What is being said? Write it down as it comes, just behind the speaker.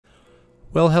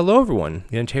Well, hello everyone.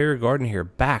 The TheOntarioGardener here,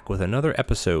 back with another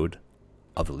episode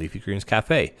of the Leafy Greens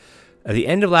Cafe. At the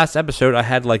end of last episode, I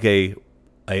had like a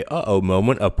uh-oh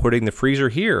moment of putting the freezer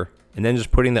here and then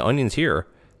just putting the onions here.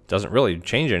 Doesn't really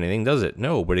change anything, does it?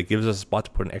 No, but it gives us a spot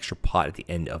to put an extra pot at the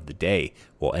end of the day.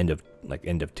 Well, end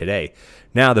of today.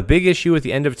 Now, the big issue at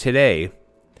the end of today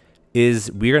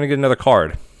is we're going to get another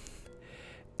card.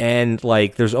 And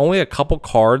like, there's only a couple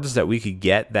cards that we could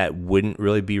get that wouldn't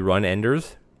really be run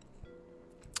enders.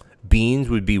 Beans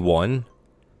would be one.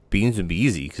 Beans would be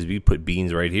easy because we put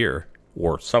beans right here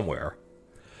or somewhere.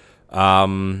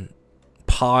 Pies.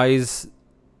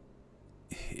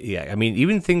 Yeah, I mean,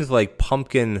 even things like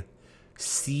pumpkin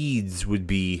seeds would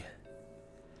be...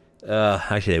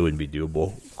 actually, they wouldn't be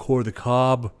doable. Corn on the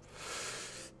cob.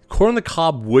 Corn on the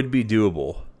cob would be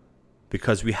doable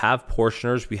because we have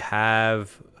portioners. We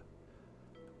have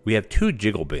two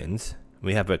jiggle bins.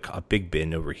 We have a big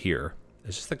bin over here.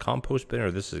 Is this the compost bin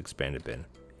or this is expanded bin?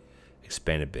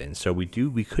 Expanded bin. So we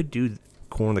could do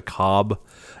corn on the cob.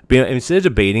 But instead of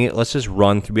debating it, let's just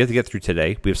run through. We have to get through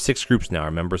today. We have 6 groups now,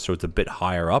 remember, so it's a bit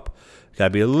higher up. Got to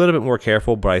be a little bit more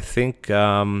careful, but I think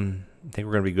we're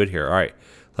gonna be good here. All right,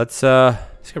 let's get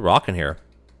rocking here.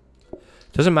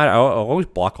 Doesn't matter. I'll always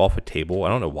block off a table. I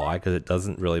don't know why, because it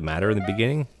doesn't really matter in the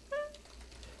beginning.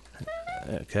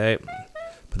 Okay,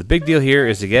 but the big deal here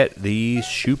is to get the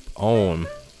soup on.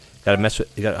 Gotta mess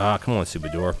with. You got. Come on,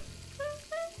 Superdor.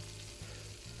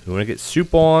 We want to get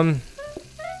soup on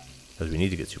because we need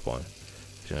to get soup on.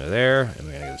 So there, and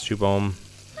we're gonna get the soup on.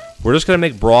 We're just gonna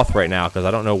make broth right now because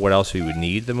I don't know what else we would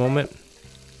need at the moment.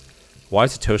 Why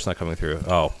is the toast not coming through?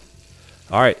 Oh,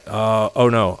 all right. Oh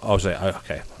no. Oh, sorry.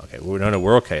 Okay. Okay. No,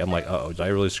 we're okay. I'm like, uh oh, did I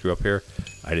really screw up here?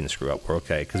 I didn't screw up. We're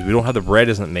okay because we don't have the bread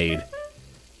isn't made,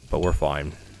 but we're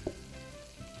fine.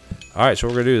 All right. So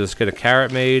what we're gonna do is let's get a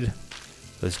carrot made.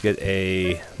 Let's get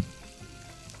a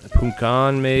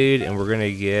pumpkin made, and we're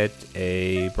gonna get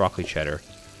a broccoli cheddar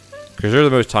because they're the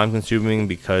most time-consuming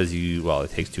because it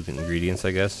takes 2 ingredients,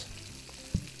 I guess.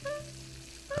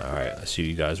 All right, let's see what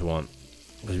you guys want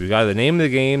because we got the name of the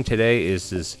game today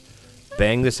is this.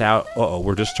 Bang this out.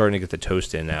 We're just starting to get the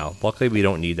toast in now. Luckily, we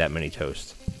don't need that many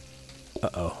toast.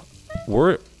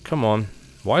 Come on.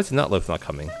 Why is the nut loaf not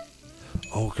coming?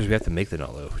 Oh, because we have to make the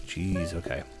nut loaf. Jeez.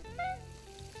 Okay.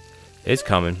 It's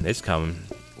coming. It's coming.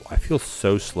 I feel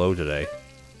so slow today.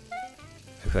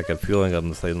 I feel like I'm feeling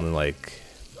like,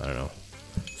 I don't know,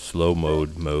 slow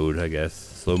mode, I guess.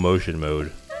 Slow motion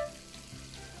mode.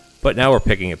 But now we're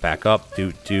picking it back up.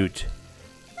 Doot.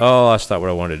 Oh, that's not what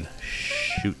I wanted.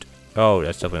 Shoot. Oh,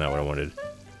 that's definitely not what I wanted.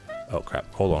 Oh,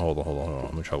 crap. Hold on.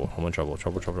 I'm in trouble.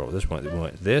 Trouble. This one. We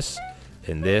want this,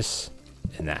 and this,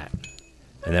 and that.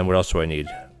 And then what else do I need?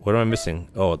 What am I missing?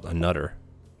 Oh, a nutter.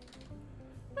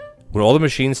 When all the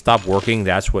machines stop working,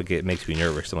 that's what makes me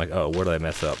nervous. I'm like, oh, where did I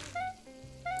mess up?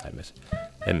 I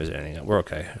didn't miss anything. We're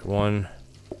okay. 1,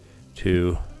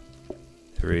 2,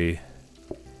 3,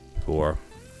 4.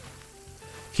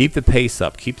 Keep the pace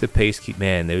up. Keep the pace.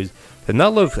 Man, the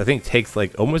nut loaf, I think, takes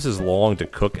like almost as long to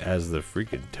cook as the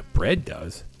freaking bread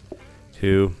does.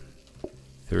 2,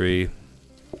 3,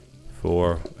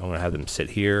 4. I'm gonna have them sit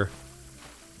here.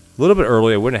 A little bit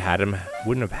early. I wouldn't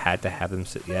have had to have them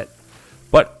sit yet,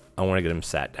 but I want to get them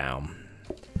sat down.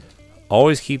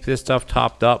 Always keep this stuff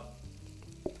topped up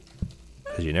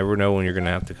because you never know when you're gonna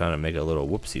have to kind of make a little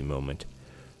whoopsie moment.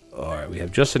 All right, we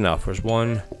have just enough. There's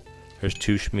 1. There's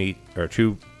 2 schmeat or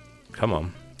 2. Come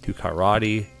on, 2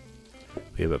 karate.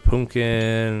 We have a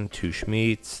pumpkin, 2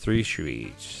 schmeats, 3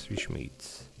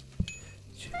 schmeats.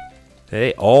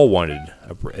 They all wanted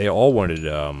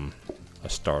a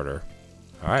starter.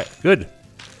 All right, good.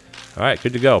 All right,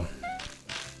 good to go.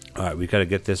 All right, we got to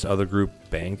get this other group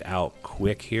banged out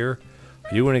quick here.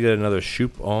 I do want to get another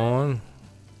soup on.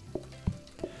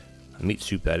 Meat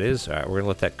soup, that is. All right, we're going to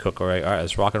let that cook. All right,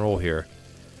 let's rock and roll here.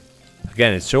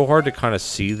 Again, it's so hard to kind of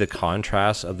see the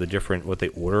contrast of the different, what they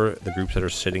order, the groups that are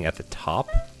sitting at the top.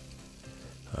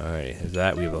 All right, is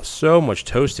that, we have so much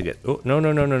toast to get. Oh, no.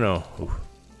 Ooh.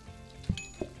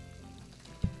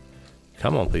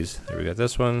 Come on, please. There we got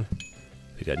this one.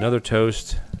 We got another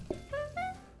toast.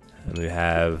 And we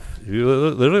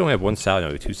literally only have 1 salad. No,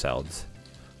 we have 2 salads.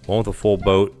 1 with a full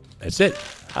boat. That's it.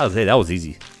 That was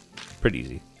easy. Pretty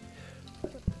easy.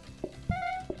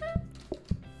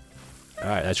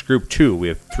 Alright, that's group 2. We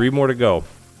have 3 more to go.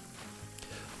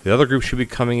 The other group should be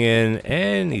coming in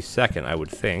any second, I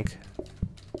would think.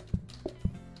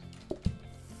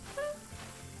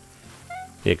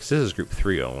 Yeah, because this is group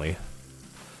 3 only.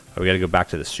 Oh, we got to go back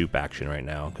to the soup action right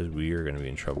now because we are going to be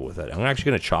in trouble with that. I'm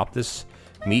actually going to chop this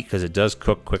meat because it does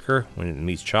cook quicker when the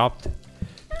meat's chopped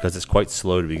because it's quite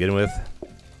slow to begin with.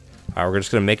 Alright, we're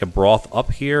just going to make a broth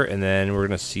up here, and then we're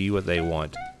going to see what they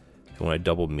want. They want a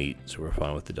double meat, so we're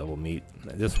fine with the double meat.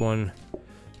 This one,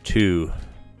 2,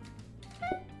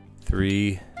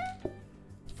 3,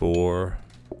 4,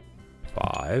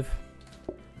 5,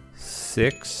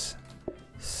 6,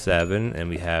 7, and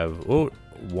we have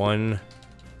 1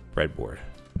 breadboard.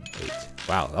 8.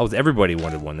 Wow, that was everybody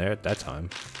wanted one there at that time.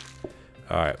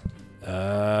 All right,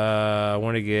 I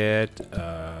want to get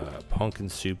pumpkin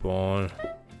soup on.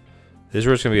 This is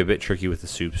where it's gonna be a bit tricky with the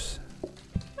soups.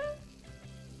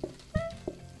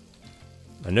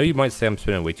 I know you might say I'm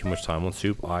spending way too much time on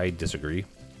soup. I disagree.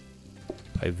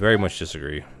 I very much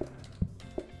disagree.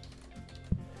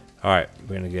 Alright,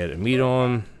 we're gonna get a meat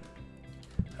on.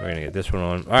 We're gonna get this one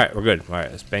on. Alright, we're good.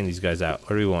 Alright, let's bang these guys out. What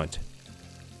do we want?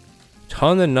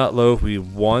 Ton of nut loaf. We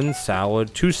need 1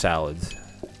 salad, 2 salads.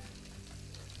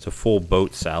 It's a full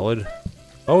boat salad.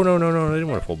 Oh, no, no, no, they didn't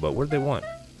want a full boat. What did they want?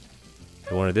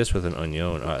 They wanted this with an onion.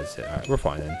 Oh, that's it. Alright, we're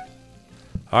fine then.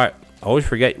 Alright, I always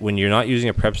forget when you're not using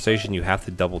a prep station, you have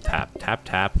to double tap. Tap,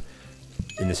 tap,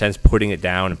 in the sense putting it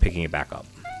down and picking it back up.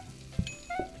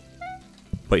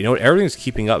 But you know what? Everything's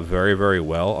keeping up very, very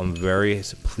well. I'm very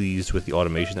pleased with the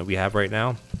automation that we have right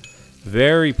now.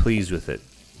 Very pleased with it.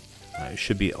 It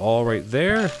should be all right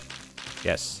there.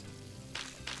 Yes.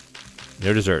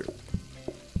 No dessert.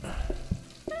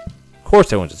 Of course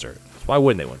they want dessert. Why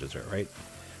wouldn't they want dessert, right?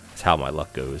 That's how my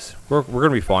luck goes. We're going to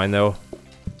be fine, though.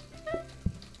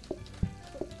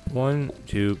 1,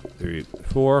 2, 3,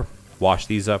 4. Wash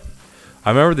these up.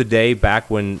 I remember the day back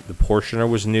when the portioner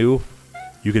was new.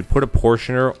 You could put a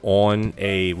portioner on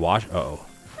a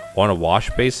wash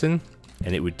basin,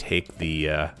 and it would take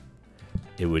the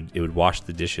it would wash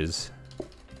the dishes.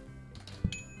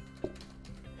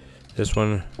 This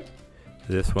one,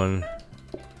 this one,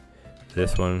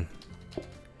 this one,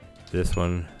 this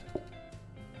one.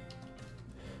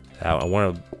 Now, I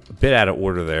want a bit out of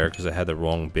order there because I had the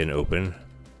wrong bin open.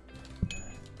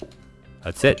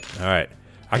 That's it. All right.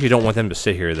 I actually don't want them to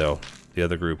sit here though. The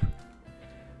other group.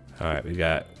 Alright, we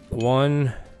got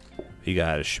 1, we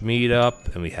got a Schmeat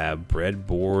up, and we have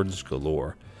breadboards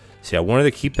galore. See, I wanted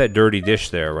to keep that dirty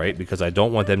dish there, right? Because I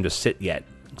don't want them to sit yet.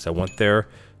 Because I want their,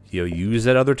 use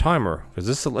that other timer. Because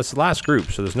this is the last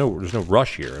group, so there's no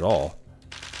rush here at all.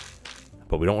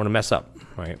 But we don't want to mess up,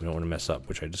 right? We don't want to mess up,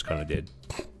 which I just kind of did.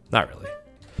 Not really.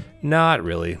 Not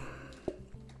really.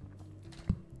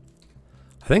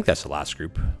 I think that's the last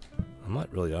group. I'm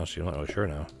not really, honestly, I'm not really sure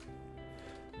now.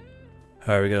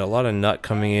 Alright, we got a lot of nut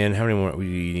coming in. How many more?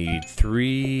 We need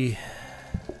 3.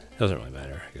 Doesn't really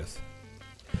matter, I guess.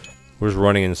 We're just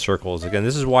running in circles. Again,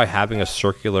 this is why having a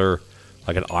circular,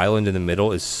 like an island in the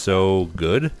middle, is so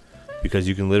good. Because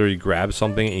you can literally grab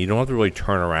something and you don't have to really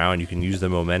turn around. You can use the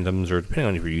momentums, or depending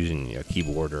on if you're using a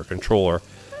keyboard or a controller,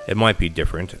 it might be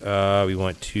different. We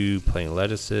want 2 plain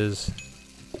lettuces.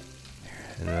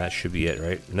 And that should be it,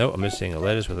 right? No, I'm missing a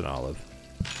lettuce with an olive.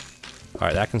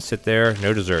 Alright, that can sit there.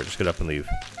 No dessert. Just get up and leave.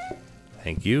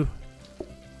 Thank you.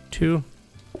 2,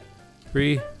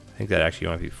 3. I think that actually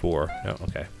might be 4. No,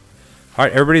 okay.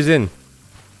 Alright, everybody's in.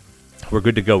 We're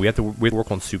good to go. We have to work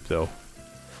on soup, though.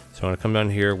 So I'm going to come down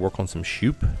here, work on some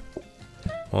soup.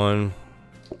 1,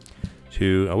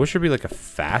 2. I wish there'd be like a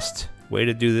fast way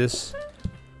to do this. I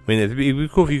mean, it'd be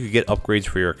cool if you could get upgrades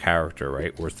for your character,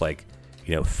 right? Where it's like,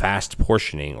 fast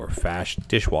portioning or fast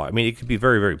dishwashing. I mean, it could be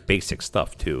very, very basic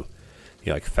stuff, too.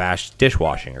 Like fast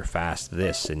dishwashing or fast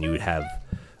this, and you would have,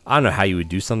 I don't know how you would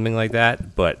do something like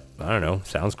that, but I don't know,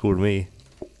 sounds cool to me.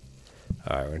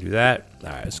 Alright, we're gonna do that.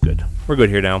 Alright, that's good. We're good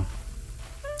here now. You know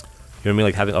what I mean?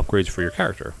 Like having upgrades for your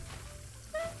character.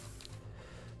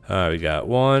 We got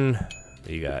 1,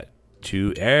 we got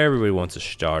 2, everybody wants a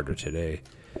starter today.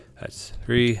 That's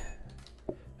 3,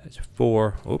 that's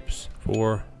 4, oops,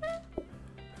 4,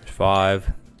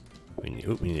 5, we need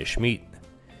a Schmeat.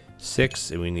 6,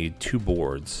 and we need 2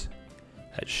 boards.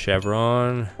 That's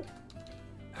chevron.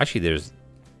 Actually, there's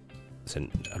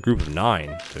a group of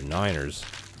 9. So 9ers.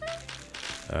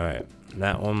 Alright,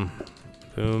 that one.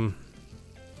 Boom.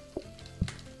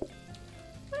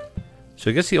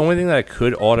 So I guess the only thing that I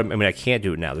could automate, I mean, I can't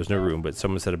do it now. There's no room, but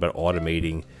someone said about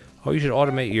automating. Oh, you should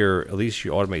automate at least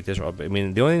you automate this. I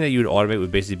mean, the only thing that you would automate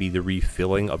would basically be the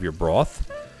refilling of your broth.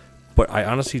 But I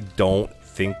honestly don't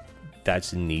think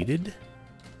that's needed.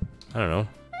 I don't know.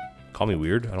 Call me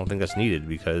weird. I don't think that's needed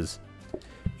because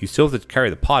you still have to carry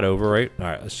the pot over, right? All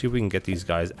right, let's see if we can get these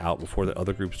guys out before the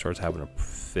other group starts having a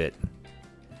fit.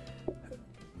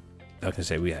 I can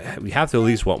say we have to at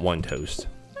least want 1 toast.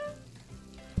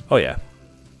 Oh, yeah.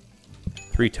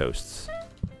 3 toasts.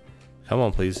 Come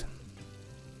on, please.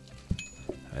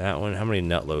 That one. How many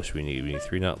nut loaves do we need? We need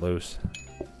 3 nut loaves.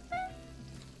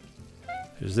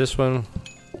 There's this one.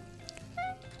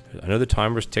 I know the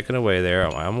timer's ticking away there.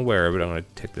 I'm aware of it. I'm going to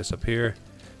tick this up here.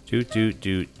 Doot, doot,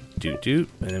 doot, doot, doot.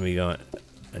 And then we got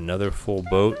another full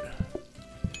boat.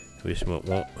 We just won't,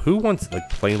 who wants like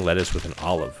plain lettuce with an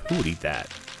olive? Who would eat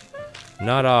that?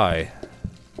 Not I,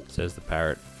 says the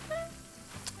parrot.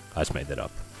 I just made that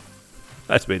up.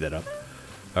 I just made that up.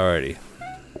 Alrighty.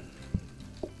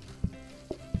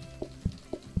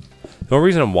 The only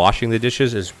reason I'm washing the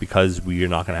dishes is because we are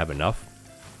not going to have enough.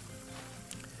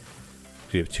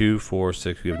 We have 2, 4,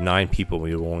 6. We have 9 people.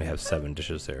 We will only have 7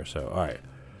 dishes there. So, all right.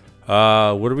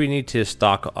 What do we need to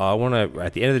stock? I want to,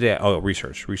 at the end of the day, oh,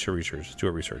 research. Let's do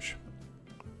a research.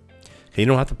 Okay, you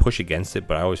don't have to push against it,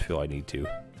 but I always feel I need to.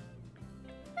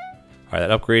 All right,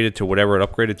 that upgraded to whatever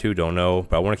it upgraded to. Don't know,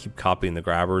 but I want to keep copying the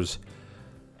grabbers.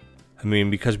 I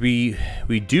mean, because we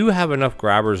do have enough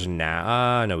grabbers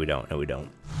now. No, we don't. No, we don't.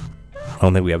 I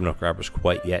don't think we have enough grabbers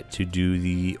quite yet to do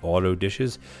the auto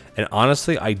dishes. And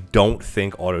honestly, I don't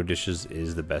think auto dishes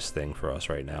is the best thing for us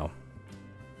right now.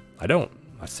 I don't.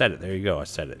 I said it. There you go. I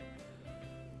said it.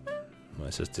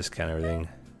 Let's just discount everything.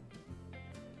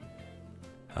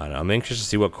 I don't know. I'm anxious to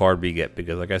see what card we get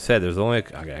because, like I said, there's only... I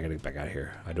gotta get back out of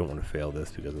here. I don't want to fail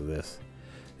this because of this.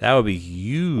 That would be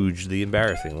hugely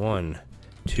embarrassing. 1,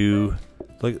 2...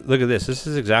 Look at this. This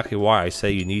is exactly why I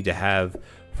say you need to have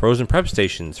frozen prep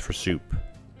stations for soup.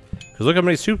 Because look how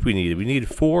many soup we needed. We needed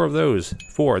 4 of those.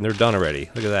 4, and they're done already.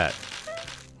 Look at that.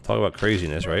 Talk about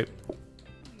craziness, right?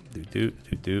 Doot, doot,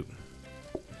 doot, doot.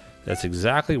 That's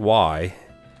exactly why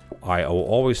I will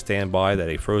always stand by that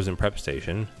a frozen prep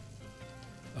station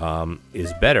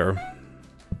is better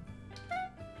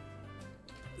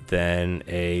than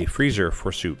a freezer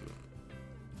for soup.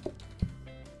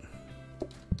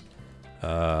 We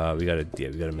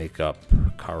gotta make up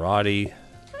karate.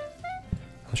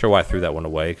 I'm not sure why I threw that one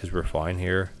away because we're fine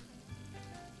here.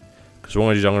 Because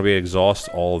what I'm gonna be able to exhaust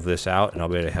all of this out, and I'll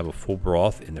be able to have a full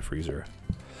broth in the freezer.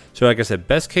 So, like I said,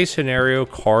 best case scenario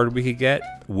card we could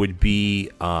get would be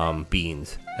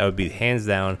beans. That would be hands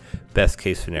down best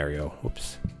case scenario.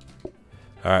 Whoops.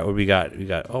 All right, what do we got? We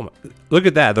got. Oh, my, look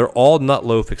at that! They're all nut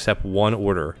loaf except one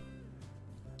order.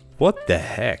 What the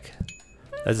heck?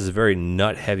 This is a very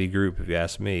nut heavy group, if you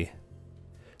ask me.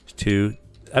 There's 2.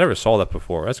 I never saw that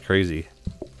before. That's crazy.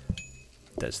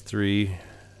 That's 3.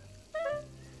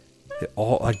 They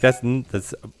all like that's.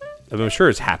 I'm sure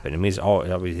it's happened. I mean, it's all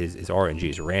his RNG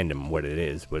is random what it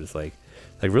is, but it's like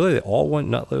really they all want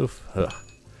nut loaf. Ugh.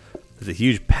 It's a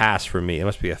huge pass for me. It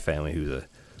must be a family who's a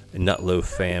nut loaf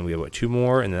fan. We have what 2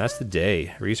 more, and then that's the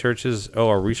day. Research is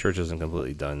our research isn't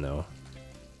completely done though.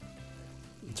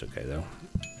 It's okay though.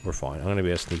 We're fine. I'm gonna be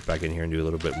able to sneak back in here and do a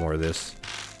little bit more of this.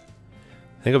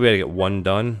 I think I'll be able to get 1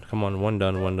 done. Come on, 1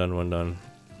 done, 1 done, 1 done.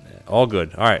 Yeah, all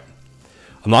good. All right.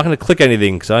 I'm not gonna click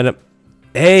anything because I end up.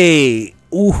 Hey.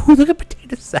 Ooh, look at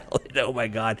potato salad. Oh my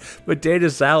god. Potato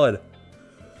salad.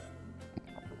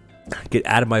 Get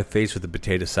out of my face with the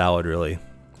potato salad, really.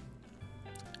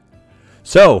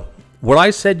 So, what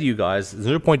I said to you guys, there's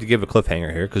no point to give a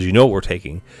cliffhanger here because you know what we're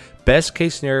taking. Best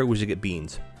case scenario was to get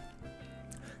beans.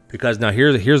 Because now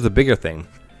here's the bigger thing.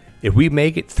 If we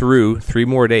make it through 3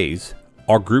 more days,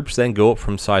 our groups then go up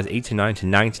from size 8 to 9 to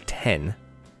 9 to 10.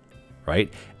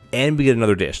 Right? And we get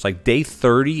another dish. Like day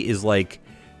 30 is like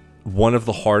one of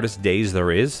the hardest days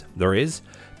there is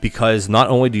because not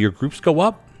only do your groups go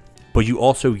up, but you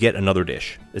also get another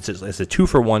dish. It's a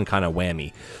 2-for-1 kind of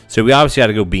whammy. So we obviously got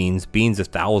to go beans. Beans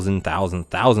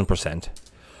 1,000%.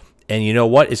 And you know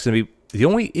what? It's going to be the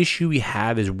only issue we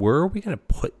have is where are we going to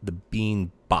put the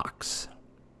bean box?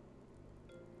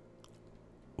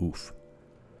 Oof.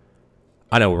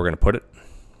 I know where we're going to put it.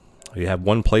 You have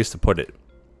one place to put it.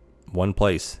 One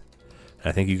place. And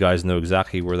I think you guys know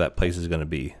exactly where that place is going to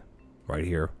be. Right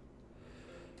here.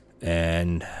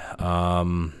 And,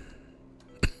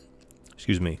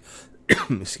 excuse me.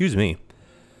 Excuse me.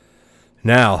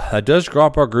 Now, that does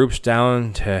drop our groups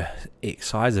down to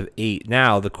size of 8.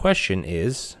 Now, the question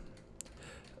is,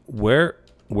 where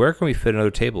can we fit another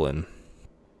table in?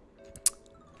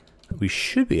 We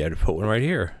should be able to put one right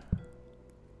here.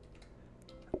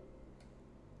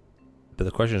 But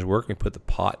the question is, where can we put the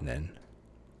pot in?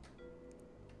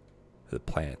 The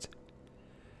plant.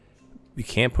 We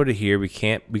can't put it here. We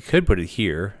could put it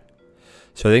here.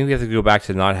 So I think we have to go back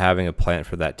to not having a plant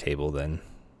for that table then.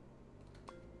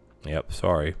 Yep,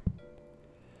 sorry.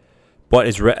 But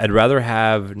I'd rather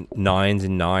have 9s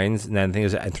and 9s. And then the thing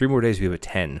is, in 3 more days, we have a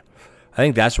 10. I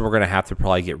think that's what we're going to have to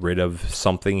probably get rid of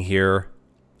something here.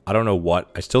 I don't know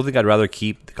what. I still think I'd rather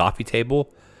keep the coffee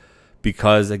table.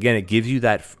 Because, again, it gives you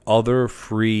that other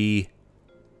free...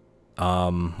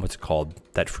 what's it called?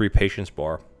 That free patience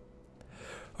bar.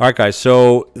 All right, guys.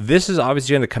 So this is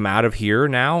obviously going to come out of here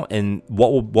now, and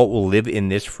what will live in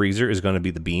this freezer is going to be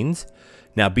the beans.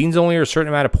 Now, beans only are a certain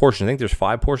amount of portions. I think there's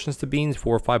 5 portions to beans,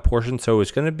 4 or 5 portions. So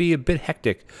it's going to be a bit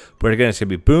hectic. But again, it's going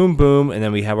to be boom, boom, and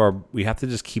then we have to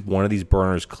just keep one of these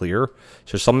burners clear.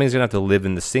 So something's going to have to live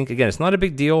in the sink. Again, it's not a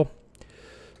big deal.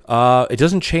 It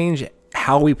doesn't change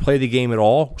how we play the game at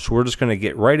all. So we're just going to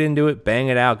get right into it, bang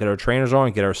it out, get our trainers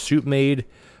on, get our soup made.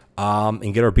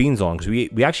 And get our beans on, because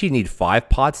we actually need 5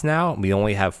 pots now. We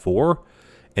only have 4,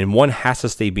 and 1 has to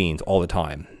stay beans all the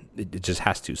time. It just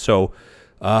has to. So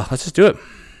let's just do it.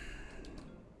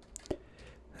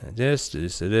 This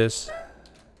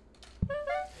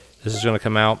is going to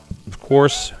come out, of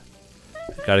course.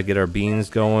 Got to get our beans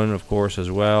going, of course,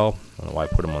 as well. I don't know why I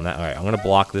put them on that. All right, I'm going to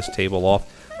block this table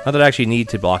off. Not that I actually need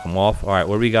to block them off. All right,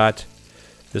 what do we got?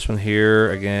 This one here,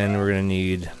 again, we're going to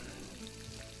need...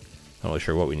 Not really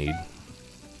sure what we need.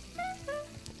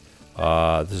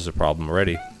 This is a problem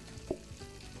already.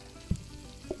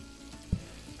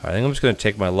 I think I'm just going to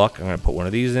take my luck. I'm going to put one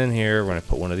of these in here. We're going to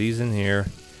put one of these in here.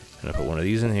 I'm going to put one of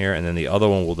these in here. And then the other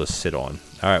one will just sit on.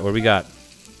 All right, what do we got?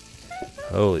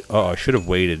 Holy... Oh, I should have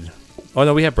waited. Oh,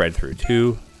 no, we have breadfruit.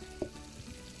 2,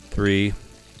 3,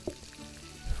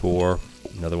 4.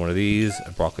 Another one of these.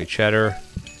 A broccoli cheddar.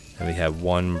 And we have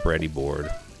 1 bready board.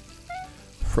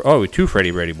 Oh, 2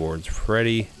 Freddy Bready boards.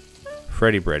 Freddy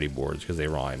Bready boards, because they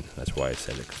rhyme. That's why I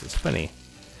said it, because it's funny.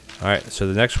 Alright, so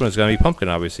the next one is going to be pumpkin,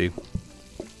 obviously.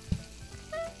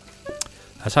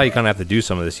 That's how you kind of have to do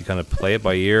some of this. You kind of play it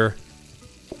by ear.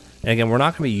 And again, we're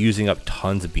not going to be using up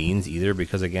tons of beans either,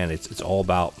 because again, it's all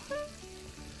about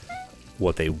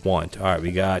what they want. Alright,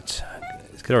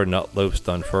 let's get our nut loaves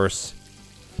done first.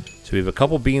 So we have a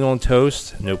couple bean on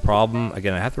toast, no problem.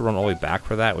 Again, I have to run all the way back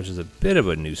for that, which is a bit of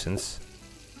a nuisance.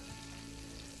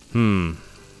 Be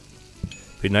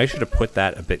nicer to put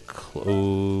that a bit close.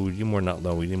 We need more nut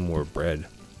loaf. We need more bread.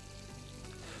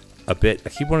 A bit. I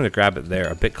keep wanting to grab it there.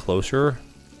 A bit closer.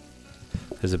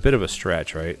 There's a bit of a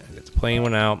stretch, right? Get the plain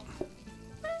one out.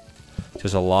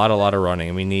 Just a lot of running.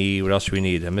 And we need... What else do we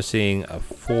need? I'm missing a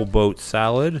full boat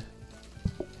salad.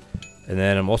 And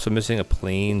then I'm also missing a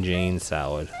plain Jane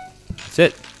salad. That's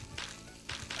it.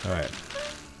 Alright.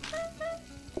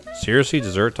 Seriously?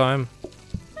 Dessert time?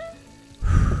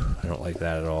 I don't like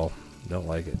that at all. Don't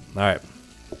like it. Alright.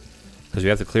 Because we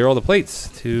have to clear all the plates.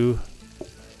 2,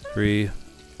 3.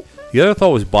 The other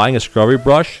thought was buying a scrubby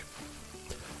brush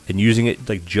and using it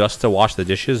like just to wash the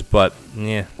dishes, but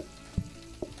yeah.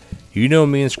 You know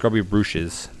me and scrubby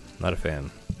brushes. Not a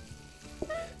fan.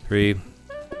 3.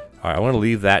 Alright, I want to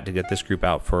leave that to get this group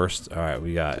out first. Alright,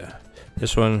 we got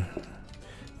this one,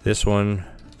 this one,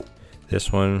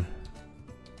 this one,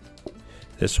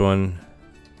 this one.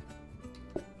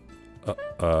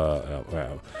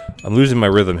 Wow. I'm losing my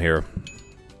rhythm here.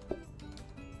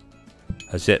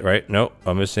 That's it, right? Nope,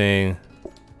 I'm missing.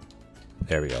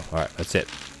 There we go. All right, that's it.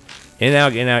 In,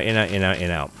 out, in, out, in, out, in, out, in,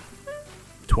 out.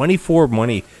 24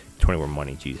 money.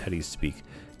 Jeez, how do you speak?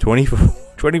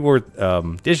 24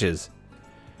 dishes.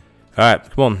 All right,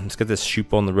 come on. Let's get this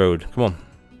shoop on the road. Come on.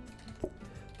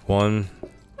 1,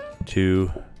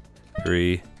 2,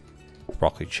 3.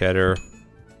 Broccoli cheddar.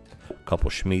 A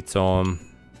couple schmeats on.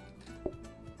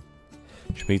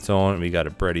 And we got a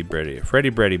Freddy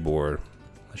Bready board.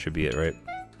 That should be it, right?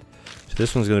 So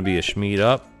this one's going to be a schmeat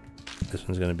up. This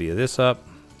one's going to be a this up.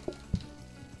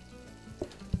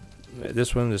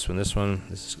 This one.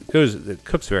 It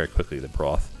cooks very quickly, the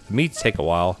broth. The meats take a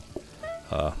while.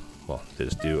 Well, they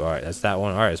just do. All right, that's that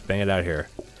one. All right, let's bang it out here.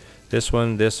 This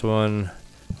one,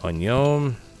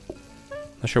 onion.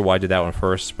 Not sure why I did that one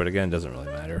first, but again, it doesn't really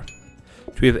matter.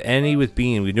 Do we have any with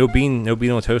bean? We have no bean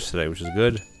on toast today, which is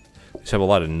good. We just have a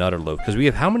lot of nutter loaf. Because we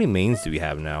have, how many mains do we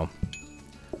have now?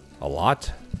 A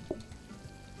lot.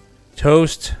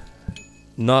 Toast,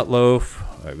 nut loaf.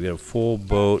 All right, we got a full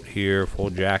boat here, full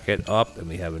jacket up, and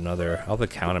we have another. I'll have to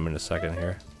count them in a second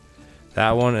here.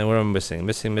 That one, and what am I missing?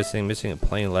 Missing a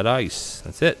plain lead ice.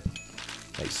 That's it.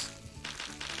 Nice.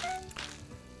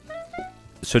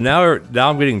 So now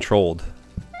I'm getting trolled.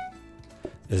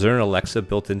 Is there an Alexa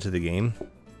built into the game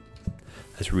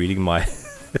that's reading my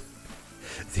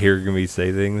hearing me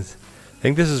say things? I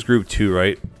think this is group 2,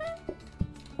 right?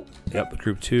 Yep,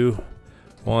 group 2.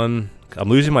 1. I'm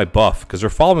losing my buff because they're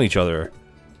following each other.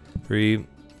 3.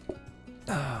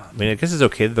 I mean, I guess it's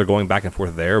okay that they're going back and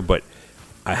forth there, but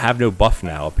I have no buff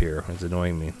now up here. It's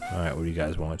annoying me. Alright, what do you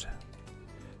guys want?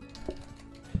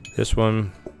 This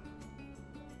one.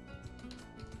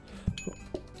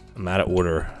 I'm out of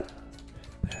order.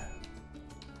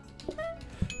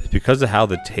 It's because of how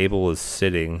the table is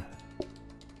sitting.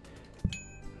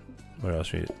 What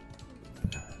else we need?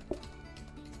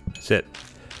 That's it.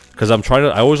 Because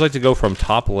I always like to go from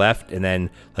top left and then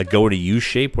like go in a U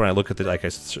shape when I look at the, like I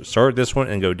start this one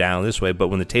and go down this way. But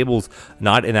when the table's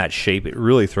not in that shape, it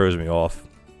really throws me off.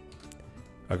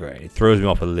 Okay, it throws me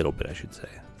off a little bit, I should say.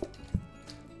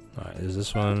 All right, is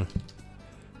this one?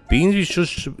 Beans, you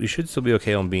should still be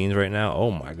okay on beans right now. Oh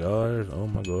my god, oh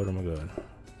my god, oh my god.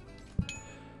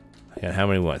 And how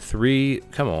many we want? 3,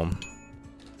 come on.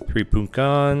 3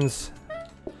 pumpkins.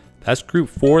 That's group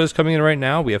 4 that's coming in right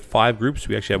now. We have 5 groups.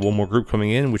 We actually have one more group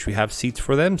coming in, which we have seats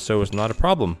for them, so it's not a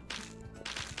problem.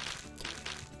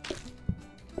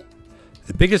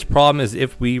 The biggest problem is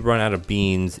if we run out of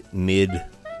beans mid-run,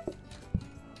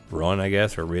 I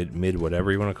guess, or mid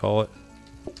whatever you want to call it.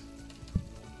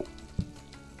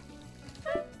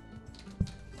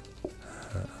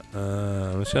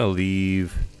 I'm just going to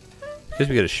leave, because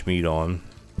we got a Schmied on.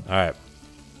 Alright.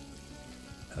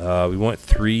 We want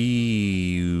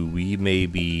 3. We may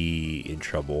be in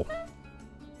trouble.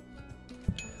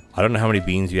 I don't know how many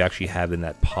beans you actually have in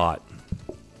that pot.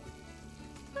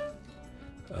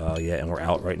 Yeah, and we're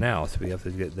out right now, so we have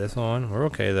to get this on. We're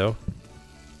okay, though.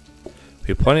 We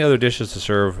have plenty of other dishes to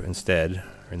serve instead,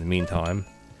 or in the meantime.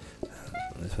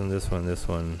 This one, this one, this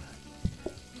one.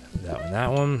 That one,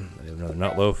 that one. We have another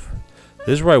nut loaf.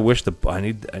 This is where I wish the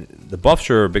buffs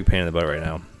are a big pain in the butt right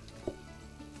now.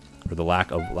 Or the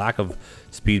lack of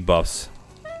speed buffs.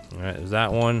 Alright, there's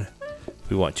that one.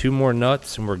 We want 2 more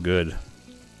nuts and we're good.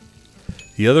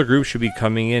 The other group should be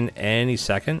coming in any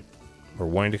second. Or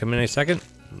wanting to come in any second.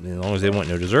 As long as they want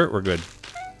no dessert, we're good.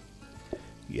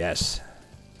 Yes.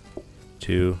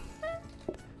 2,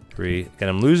 3. Again,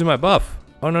 I'm losing my buff.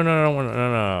 Oh no no no no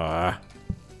no no.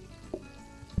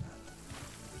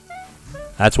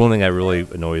 That's one thing that really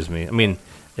annoys me. I mean,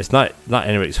 it's not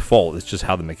anybody's fault. It's just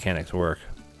how the mechanics work.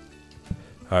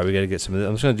 Alright, we gotta get some of this.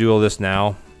 I'm just gonna do all this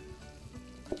now.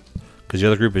 Because the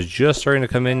other group is just starting to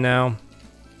come in now.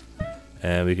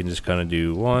 And we can just kind of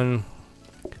do 1,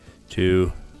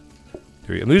 2,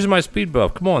 3. I'm losing my speed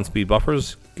buff. Come on, speed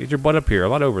buffers. Get your butt up here.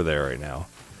 I'm not over there right now.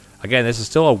 Again, this is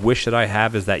still a wish that I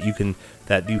have, is that you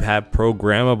have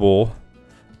programmable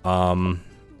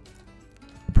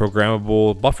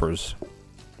buffers.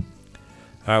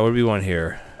 Alright, what do we want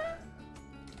here?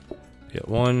 Get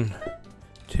 1,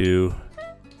 2,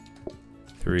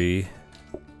 3,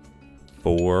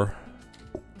 4,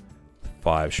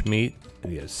 5 Schmied.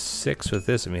 We have 6 with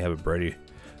this, and we have a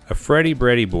Freddy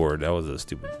Bready board. That was a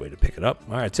stupid way to pick it up.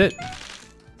 Alright, that's it.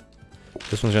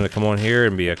 This one's gonna come on here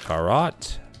and be a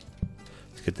carrot.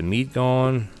 Let's get the meat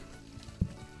going.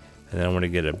 And then I'm gonna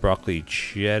get a broccoli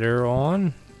cheddar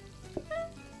on.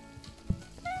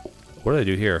 What do I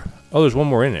do here? Oh, there's one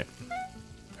more in it.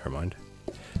 Never mind.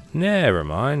 Never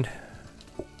mind.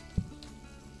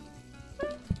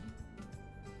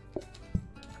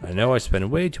 I know I spend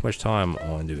way too much time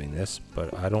on doing this,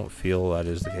 but I don't feel that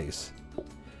is the case.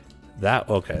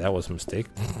 Okay, that was a mistake.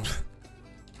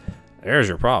 There's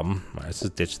your problem. Alright, let's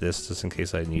just ditch this just in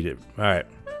case I need it. Alright.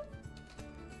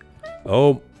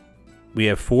 Oh, we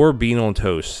have 4 bean on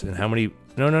toast. And how many?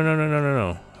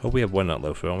 No. Hope we have 1 nut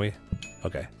loaf, don't we?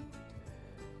 Okay.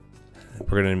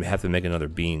 We're going to have to make another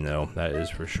bean, though. That is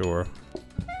for sure.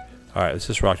 Alright, let's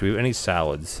just rock. Do we have any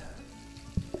salads?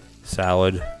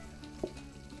 Salad.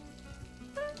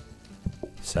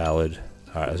 Salad.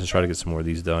 Alright, let's just try to get some more of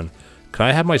these done. Can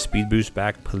I have my speed boost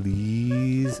back,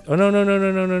 please? Oh, no.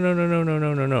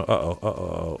 Uh-oh.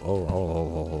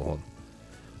 Oh,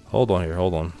 hold on here,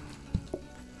 hold on.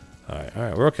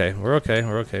 Alright, we're okay. We're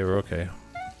okay.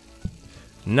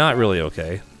 Not really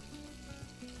okay.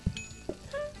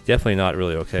 Definitely not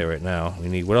really okay right now. We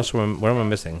need, what am I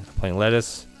missing? Plain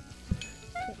lettuce.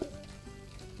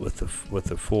 With the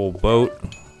full boat.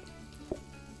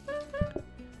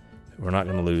 We're not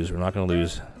gonna lose.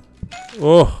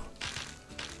 Oh!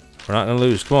 We're not gonna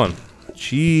lose. Come on.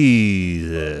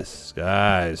 Jesus,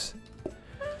 guys.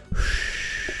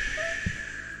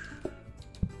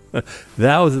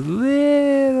 That was a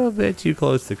little bit too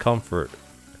close to comfort.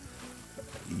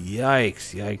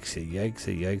 Yikes.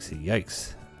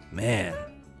 Man.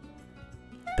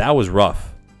 That was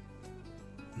rough.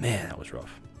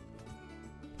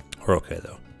 We're okay,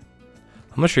 though.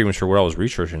 I'm not even sure what I was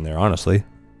researching there, honestly.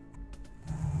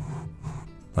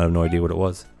 I have no idea what it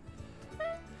was.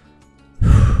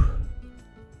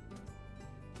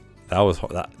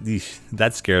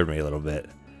 That scared me a little bit.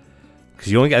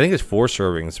 Because I think it's 4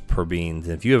 servings per beans.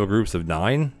 And if you have groups of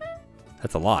 9,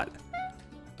 that's a lot.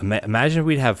 Imagine if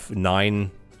we'd have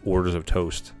 9 orders of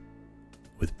toast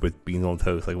with beans on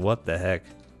toast. Like, what the heck?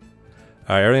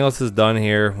 Alright, everything else is done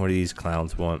here. What do these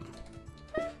clowns want?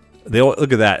 They all,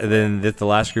 look at that, and then the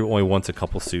last group only wants a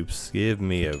couple soups. Give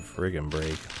me a friggin'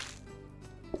 break.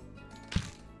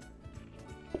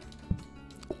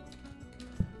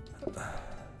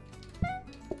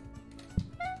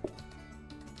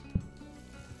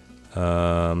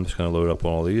 I'm just gonna load up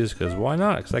on all these because why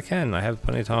not? Because I can. I have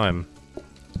plenty of time.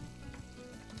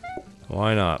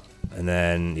 Why not? And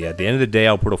then yeah, at the end of the day,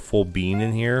 I'll put a full bean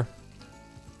in here.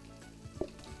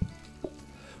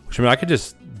 Which I mean, I could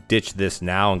just ditch this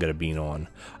now and get a bean on.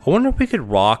 I wonder if we could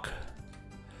rock.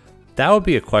 That would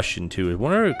be a question too. I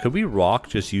wonder, could we rock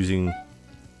just using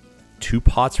 2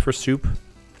 pots for soup?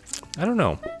 I don't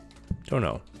know. Don't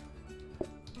know.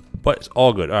 But it's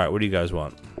all good. All right, what do you guys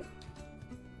want?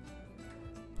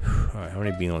 All right, how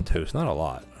many bean on toast? Not a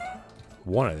lot.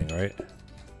 1, I think, right?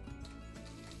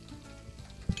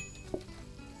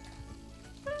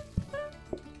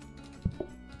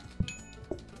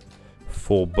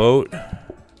 Full boat.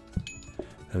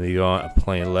 And we got a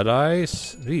plain lead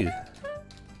ice. Is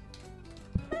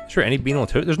there any bean on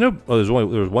toast? There's no. Oh,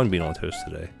 there was 1 bean on toast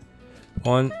today.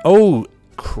 1. Oh,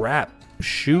 crap!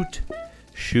 Shoot!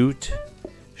 Shoot!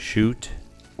 Shoot!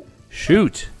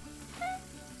 Shoot!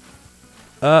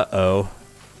 Uh-oh.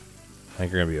 I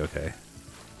think you're gonna be okay.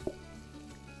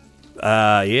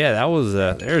 Yeah, that was,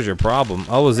 there's your problem.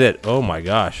 That was it. Oh my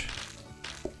gosh.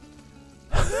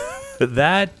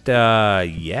 That,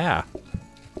 yeah.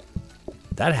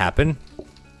 That happened.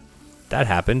 That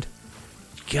happened.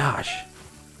 Gosh.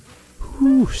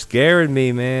 Whew, scaring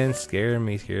me, man. Scaring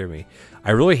me, scaring me.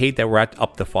 I really hate that we're at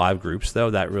up to 5 groups,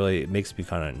 though. That really makes me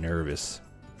kind of nervous.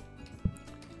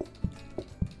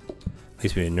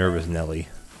 Makes me a nervous Nelly.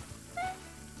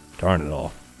 Darn it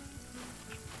all.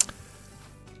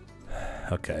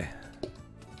 Okay.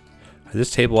 At this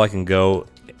table I can go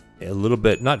a little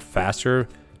bit, not faster,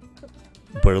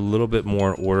 but a little bit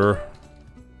more in order.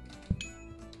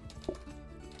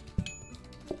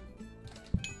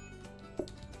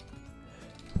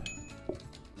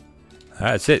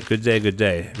 That's it. Good day, good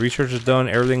day. Research is done.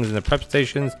 Everything's in the prep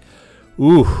stations.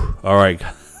 Ooh. All right.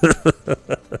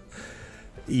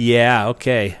 Yeah,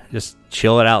 okay. Just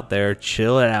chill it out there.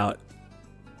 Chill it out.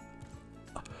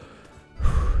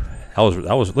 That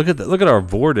was look at our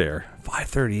board there.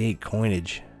 538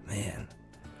 coinage. Man.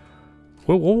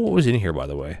 What was in here, by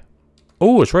the way?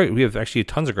 Oh, it's right. We have actually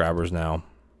tons of grabbers now.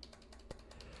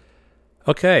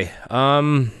 Okay.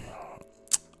 I'm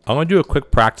gonna do a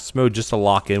quick practice mode just to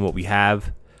lock in what we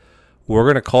have. We're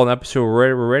gonna call an episode.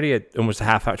 We're ready at almost a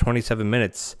half hour, 27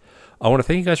 minutes. I want to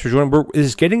thank you guys for joining.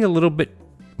 It's getting a little bit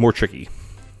more tricky.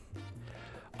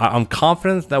 I'm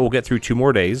confident that we'll get through 2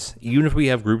 more days, even if we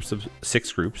have groups of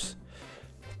 6 groups.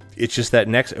 It's just that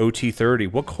next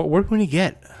OT30. What are we going to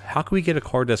get? How can we get a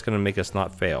card that's going to make us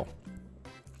not fail?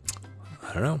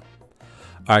 I don't know.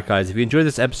 All right, guys. If you enjoyed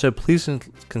this episode, please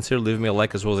consider leaving me a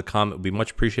like as well as a comment. It would be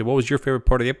much appreciated. What was your favorite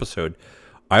part of the episode?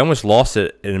 I almost lost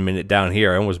it in a minute down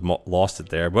here. I almost lost it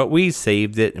there, but we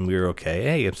saved it and we were okay.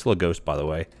 Hey, I'm still a ghost, by the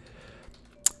way.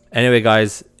 Anyway,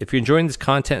 guys, if you're enjoying this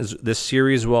content, this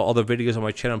series, as well, other videos on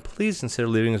my channel, please consider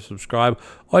leaving a subscribe.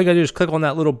 All you got to do is click on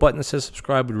that little button that says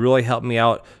subscribe. It would really help me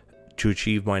out to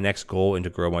achieve my next goal and to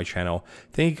grow my channel.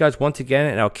 Thank you guys once again,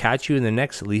 and I'll catch you in the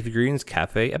next Leafy Greens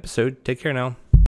Cafe episode. Take care now.